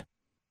arrived,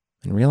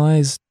 and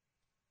realized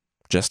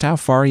just how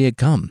far he had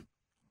come.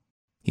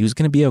 He was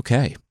going to be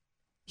okay.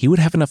 He would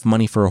have enough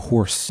money for a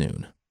horse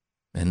soon,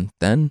 and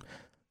then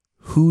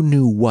who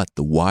knew what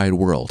the wide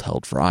world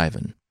held for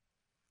Ivan?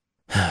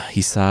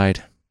 He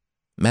sighed,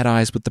 met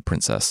eyes with the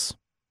princess,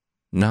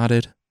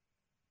 nodded,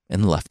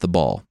 and left the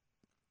ball.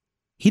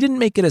 He didn't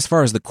make it as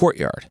far as the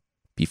courtyard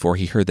before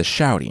he heard the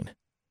shouting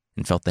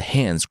and felt the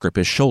hands grip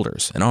his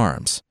shoulders and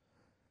arms.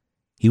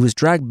 He was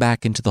dragged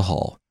back into the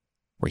hall,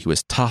 where he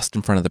was tossed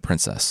in front of the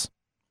princess.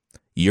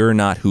 "You're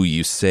not who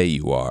you say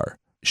you are,"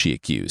 she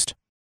accused.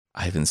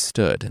 Ivan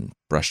stood and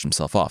brushed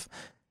himself off.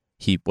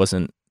 He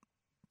wasn't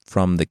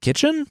from the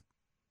kitchen?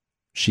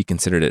 She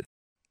considered it.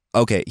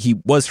 Okay, he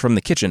was from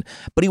the kitchen,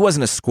 but he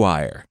wasn't a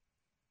squire.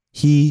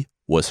 He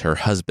was her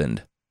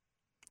husband.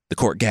 The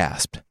court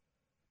gasped.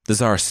 The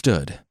Tsar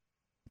stood.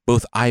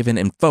 Both Ivan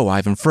and foe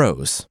Ivan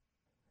froze.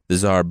 The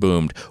Tsar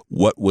boomed,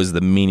 "What was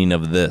the meaning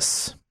of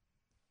this?"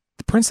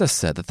 The princess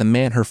said that the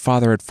man her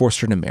father had forced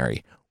her to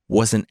marry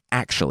wasn't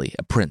actually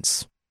a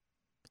prince.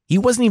 He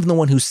wasn't even the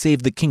one who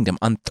saved the kingdom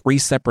on 3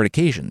 separate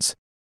occasions.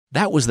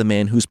 That was the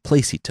man whose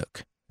place he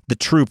took, the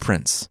true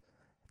prince,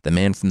 the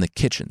man from the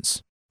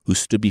kitchens, who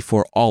stood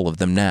before all of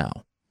them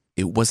now.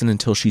 It wasn't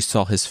until she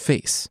saw his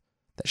face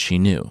that she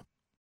knew.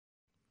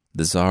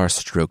 The Tsar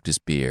stroked his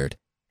beard.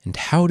 And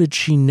how did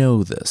she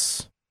know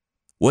this?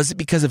 Was it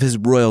because of his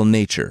royal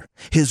nature,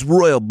 his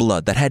royal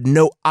blood that had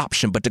no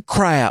option but to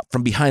cry out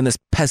from behind this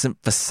peasant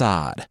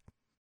facade?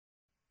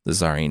 The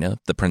Tsarina,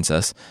 the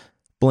princess,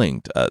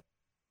 blinked.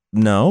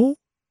 No?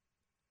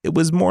 It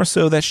was more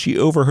so that she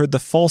overheard the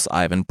false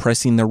Ivan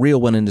pressing the real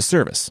one into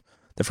service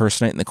the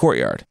first night in the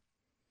courtyard.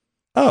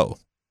 "Oh,"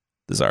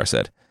 the Tsar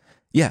said.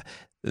 "Yeah,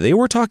 they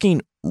were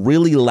talking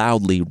really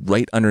loudly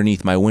right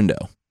underneath my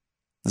window,"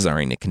 the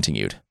Tsarina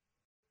continued.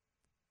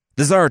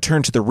 The Tsar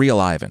turned to the real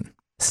Ivan,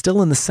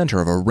 still in the center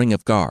of a ring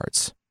of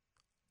guards.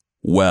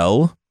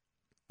 "Well?"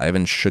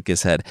 Ivan shook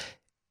his head.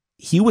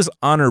 He was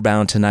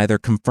honor-bound to neither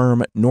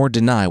confirm nor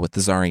deny what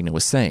the Tsarina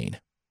was saying.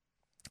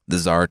 The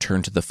Tsar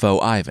turned to the foe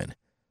Ivan,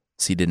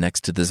 seated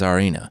next to the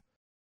Tsarina.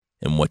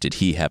 "And what did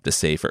he have to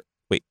say for..."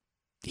 "Wait,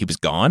 he was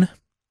gone?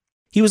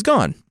 He was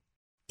gone.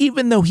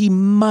 Even though he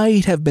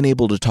might have been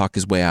able to talk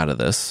his way out of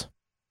this,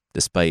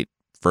 despite,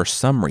 for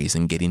some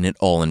reason, getting it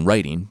all in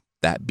writing,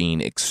 that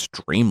being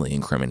extremely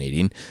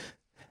incriminating,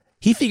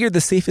 he figured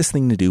the safest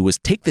thing to do was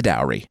take the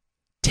dowry,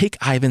 take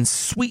Ivan's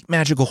sweet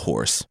magical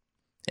horse,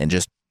 and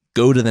just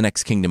go to the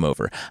next kingdom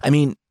over. I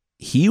mean,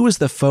 he was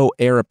the faux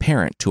heir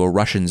apparent to a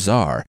Russian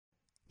czar.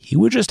 He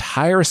would just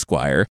hire a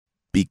squire,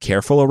 be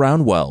careful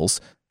around wells,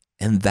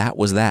 and that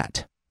was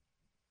that.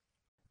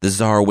 The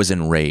czar was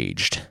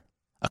enraged.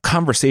 A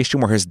conversation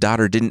where his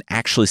daughter didn't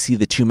actually see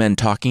the two men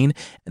talking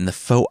and the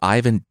faux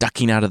Ivan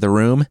ducking out of the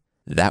room,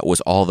 that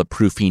was all the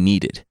proof he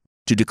needed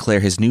to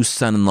declare his new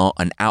son-in-law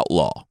an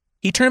outlaw.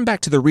 He turned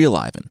back to the real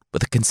Ivan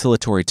with a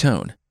conciliatory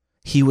tone.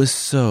 He was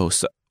so...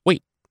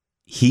 Wait,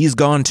 he's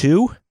gone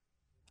too?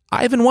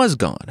 Ivan was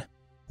gone.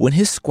 When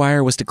his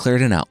squire was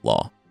declared an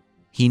outlaw,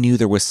 he knew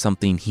there was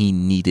something he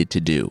needed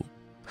to do,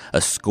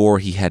 a score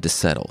he had to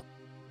settle.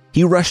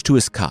 He rushed to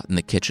his cot in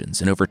the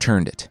kitchens and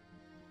overturned it,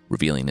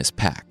 revealing his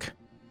pack,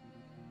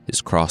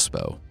 his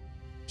crossbow.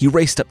 He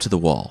raced up to the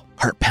wall,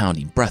 heart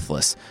pounding,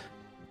 breathless,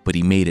 but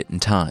he made it in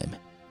time.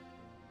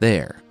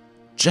 There,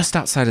 just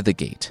outside of the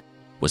gate,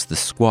 was the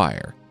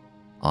squire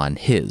on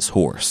his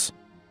horse.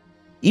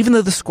 Even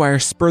though the squire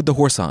spurred the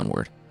horse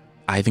onward,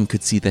 Ivan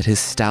could see that his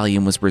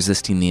stallion was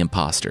resisting the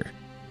imposter.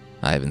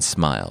 Ivan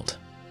smiled.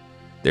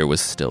 There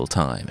was still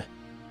time.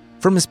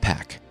 From his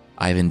pack,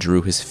 Ivan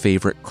drew his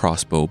favorite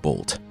crossbow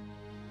bolt.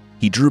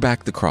 He drew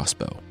back the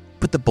crossbow,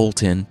 put the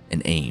bolt in,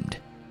 and aimed.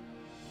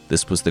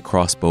 This was the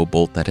crossbow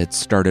bolt that had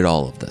started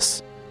all of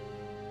this,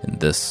 and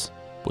this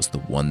was the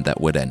one that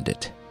would end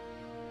it.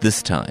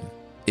 This time,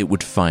 it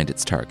would find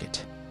its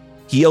target.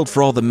 He yelled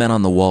for all the men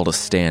on the wall to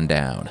stand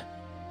down.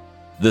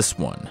 This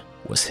one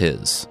was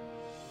his.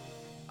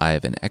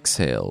 Ivan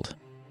exhaled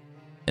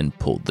and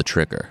pulled the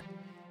trigger.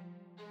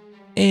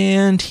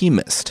 And he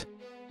missed.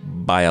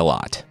 By a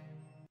lot.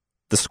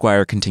 The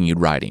squire continued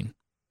riding.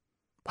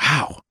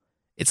 Wow,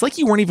 it's like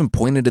you weren't even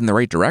pointed in the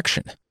right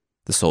direction,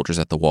 the soldiers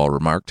at the wall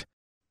remarked.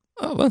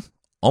 Oh, well,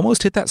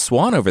 almost hit that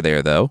swan over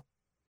there, though.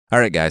 All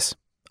right, guys,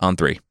 on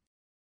 3.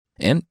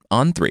 And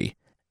on 3,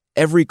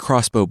 every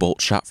crossbow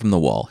bolt shot from the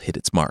wall hit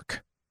its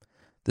mark.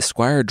 The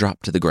squire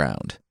dropped to the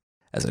ground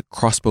as a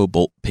crossbow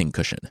bolt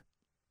pincushion.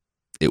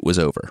 It was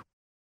over.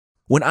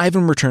 When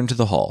Ivan returned to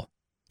the hall,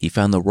 he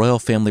found the royal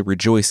family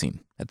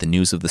rejoicing at the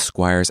news of the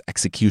squire's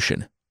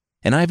execution,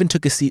 and Ivan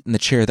took a seat in the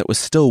chair that was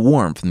still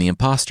warm from the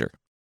imposter.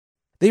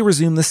 They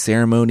resumed the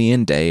ceremony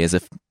and day as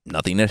if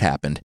nothing had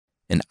happened,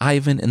 and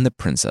Ivan and the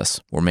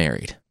princess were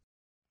married.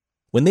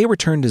 When they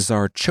returned to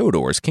Tsar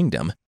Chodor's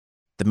kingdom,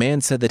 the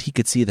man said that he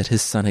could see that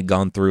his son had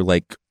gone through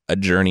like a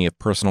journey of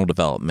personal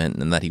development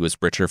and that he was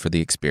richer for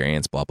the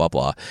experience, blah, blah,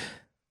 blah.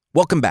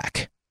 Welcome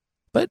back.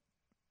 But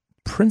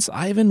Prince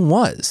Ivan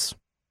was.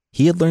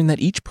 He had learned that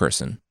each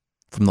person,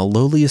 from the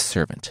lowliest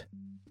servant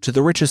to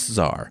the richest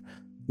czar,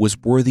 was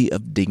worthy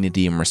of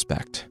dignity and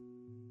respect,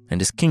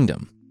 and his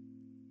kingdom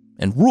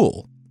and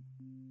rule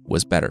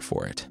was better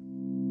for it.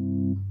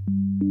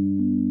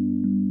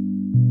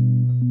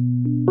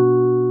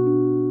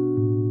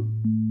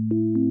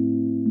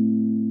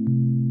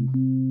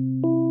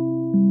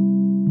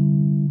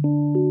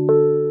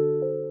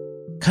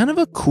 Kind of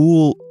a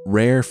cool,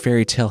 rare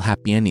fairy tale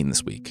happy ending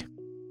this week.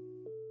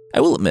 I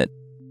will admit,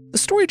 the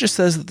story just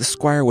says that the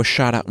squire was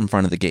shot out in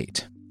front of the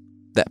gate.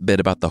 That bit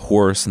about the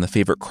horse and the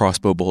favorite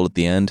crossbow bolt at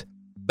the end,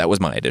 that was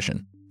my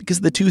addition.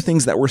 Because the two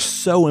things that were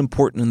so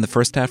important in the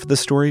first half of the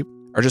story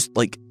are just,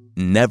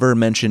 never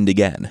mentioned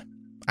again.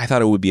 I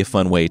thought it would be a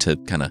fun way to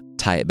kind of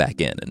tie it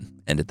back in and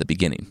end at the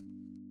beginning.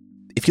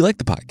 If you like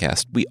the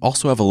podcast, we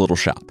also have a little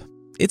shop.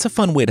 It's a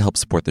fun way to help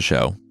support the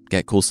show,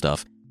 get cool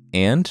stuff,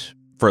 and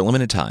for a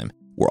limited time,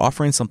 we're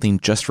offering something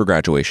just for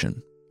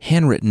graduation.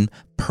 Handwritten,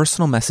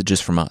 personal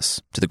messages from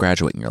us to the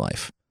graduate in your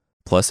life.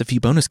 Plus a few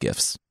bonus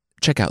gifts.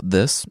 Check out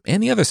this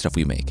and the other stuff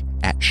we make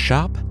at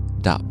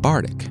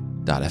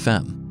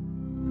shop.bardic.fm.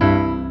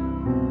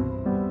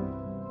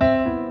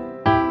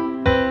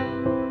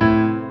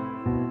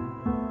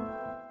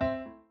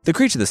 The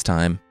creature this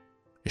time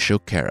is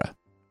Shokera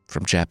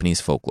from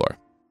Japanese folklore.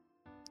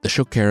 The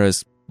Shokera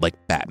is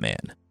like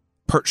Batman,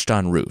 perched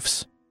on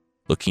roofs,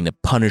 looking to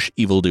punish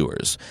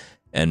evildoers,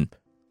 and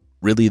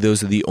really,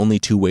 those are the only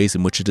two ways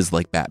in which it is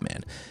like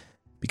Batman,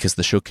 because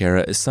the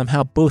Shokera is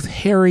somehow both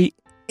hairy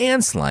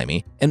and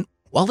slimy, and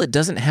while it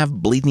doesn't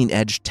have bleeding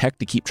edge tech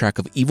to keep track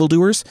of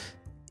evildoers,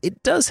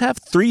 it does have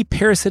 3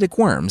 parasitic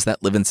worms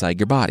that live inside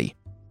your body.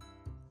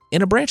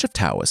 In a branch of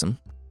Taoism,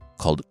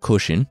 called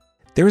Koshin,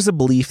 there is a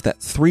belief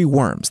that 3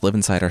 worms live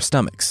inside our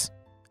stomachs,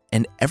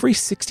 and every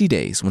 60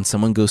 days when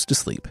someone goes to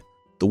sleep,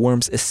 the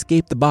worms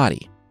escape the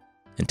body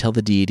and tell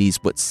the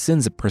deities what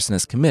sins a person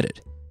has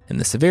committed and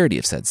the severity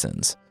of said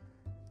sins.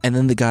 And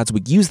then the gods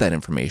would use that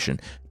information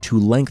to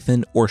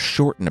lengthen or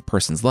shorten a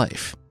person's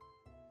life.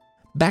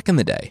 Back in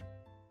the day,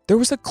 there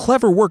was a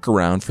clever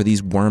workaround for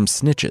these worm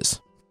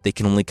snitches. They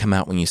can only come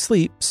out when you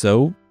sleep,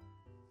 so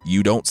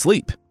you don't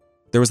sleep.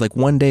 There was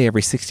one day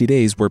every 60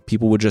 days where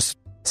people would just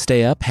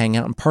stay up, hang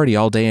out, and party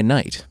all day and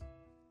night.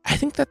 I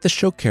think that the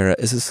Shokera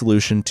is a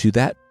solution to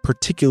that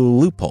particular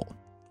loophole.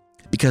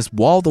 Because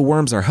while the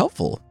worms are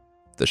helpful,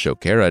 the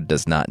Shokera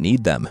does not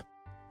need them.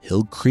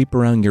 He'll creep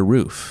around your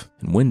roof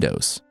and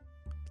windows,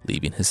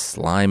 leaving his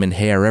slime and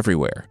hair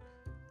everywhere.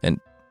 And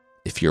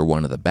if you're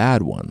one of the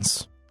bad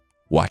ones,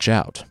 watch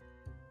out.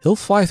 He'll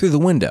fly through the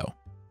window,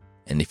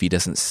 and if he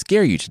doesn't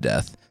scare you to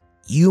death,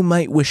 you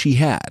might wish he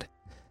had.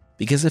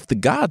 Because if the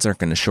gods aren't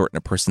going to shorten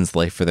a person's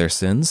life for their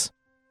sins,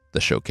 the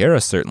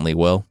Shokera certainly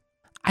will.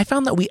 I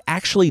found that we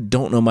actually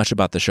don't know much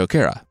about the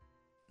Shokera,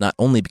 not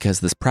only because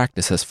this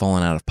practice has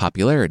fallen out of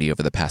popularity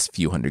over the past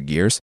few hundred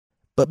years,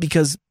 but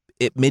because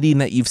admitting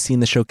that you've seen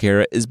the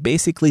Shokera is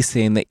basically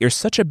saying that you're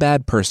such a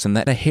bad person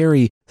that a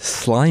hairy,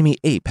 slimy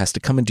ape has to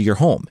come into your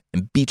home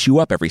and beat you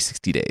up every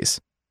 60 days.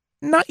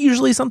 Not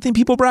usually something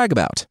people brag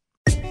about.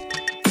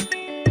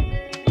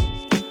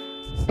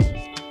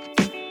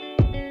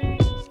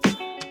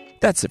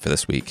 That's it for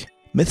this week.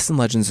 Myths and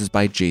Legends is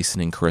by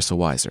Jason and Carissa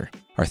Weiser.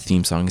 Our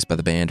theme song is by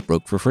the band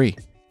Broke for Free.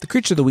 The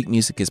Creature of the Week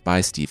music is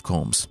by Steve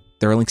Combs.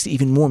 There are links to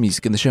even more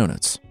music in the show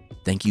notes.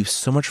 Thank you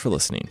so much for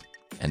listening,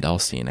 and I'll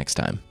see you next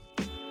time.